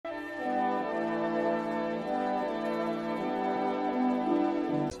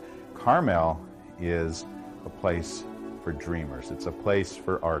Carmel is a place for dreamers. It's a place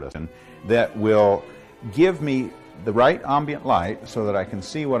for artists that will give me the right ambient light so that I can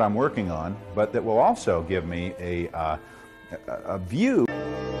see what I'm working on, but that will also give me a view.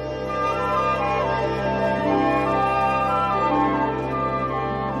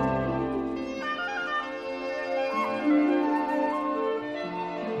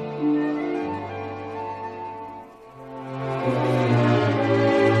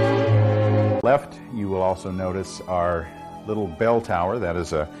 Left, you will also notice our little bell tower. That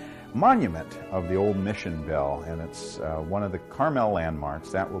is a monument of the old mission bell, and it's one of the Carmel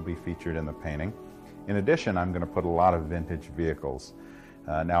landmarks. That will be featured in the painting. In addition, I'm going to put a lot of vintage vehicles.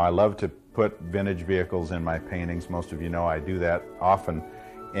 Now, I love to put vintage vehicles in my paintings. Most of you know I do that often,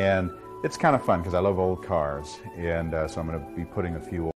 and it's kind of fun because I love old cars, and so I'm going to be putting a few